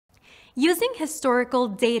Using historical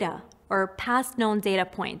data or past known data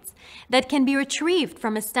points that can be retrieved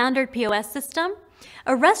from a standard POS system,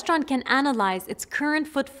 a restaurant can analyze its current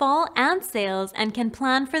footfall and sales and can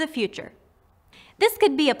plan for the future. This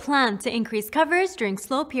could be a plan to increase coverage during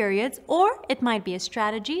slow periods, or it might be a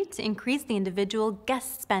strategy to increase the individual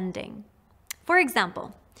guest spending. For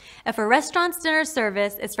example, if a restaurant's dinner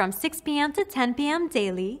service is from 6 p.m. to 10 p.m.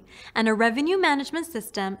 daily, and a revenue management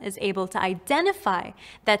system is able to identify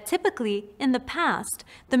that typically in the past,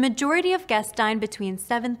 the majority of guests dine between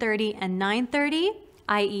 7:30 and 9:30,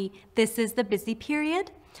 i.e., this is the busy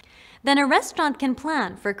period, then a restaurant can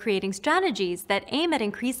plan for creating strategies that aim at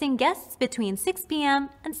increasing guests between 6 p.m.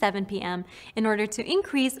 and 7 p.m. in order to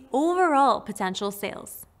increase overall potential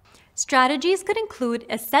sales. Strategies could include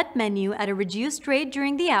a set menu at a reduced rate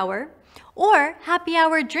during the hour, or happy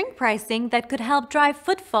hour drink pricing that could help drive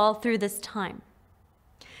footfall through this time.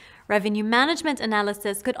 Revenue management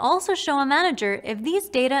analysis could also show a manager if these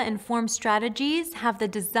data-informed strategies have the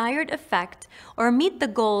desired effect or meet the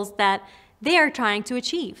goals that they are trying to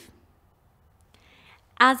achieve.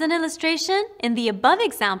 As an illustration, in the above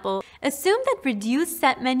example, assume that reduced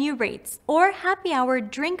set menu rates or happy hour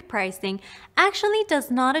drink pricing actually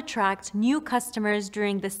does not attract new customers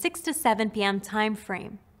during the 6 to 7 p.m. time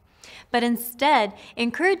frame, but instead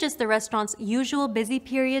encourages the restaurant's usual busy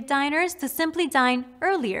period diners to simply dine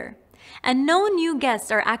earlier, and no new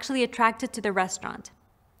guests are actually attracted to the restaurant.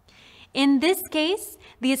 In this case,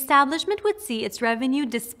 the establishment would see its revenue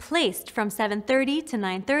displaced from 7:30 to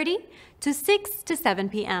 9:30 to 6 to 7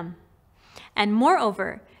 p.m. And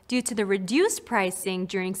moreover, due to the reduced pricing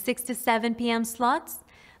during 6 to 7 p.m. slots,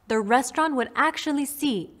 the restaurant would actually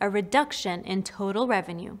see a reduction in total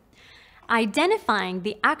revenue. Identifying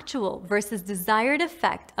the actual versus desired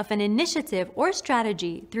effect of an initiative or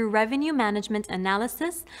strategy through revenue management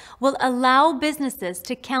analysis will allow businesses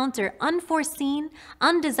to counter unforeseen,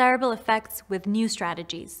 undesirable effects with new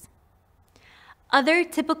strategies. Other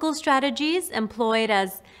typical strategies employed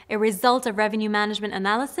as a result of revenue management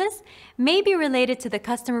analysis may be related to the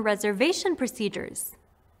customer reservation procedures.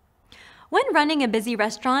 When running a busy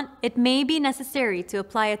restaurant, it may be necessary to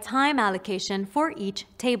apply a time allocation for each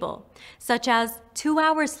table, such as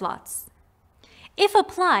 2-hour slots. If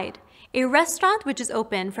applied, a restaurant which is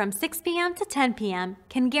open from 6 p.m. to 10 p.m.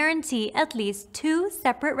 can guarantee at least 2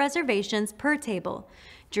 separate reservations per table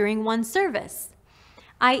during one service,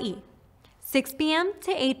 i.e., 6 p.m.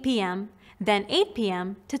 to 8 p.m., then 8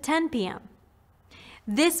 p.m. to 10 p.m.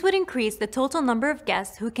 This would increase the total number of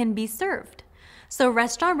guests who can be served. So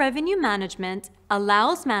restaurant revenue management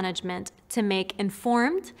allows management to make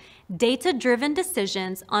informed, data-driven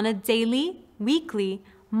decisions on a daily, weekly,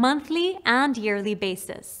 monthly, and yearly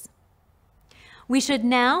basis. We should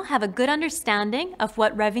now have a good understanding of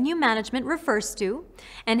what revenue management refers to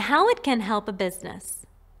and how it can help a business.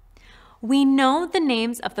 We know the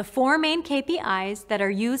names of the 4 main KPIs that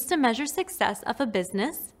are used to measure success of a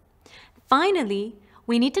business. Finally,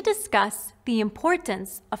 we need to discuss the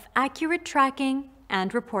importance of accurate tracking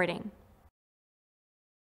and reporting.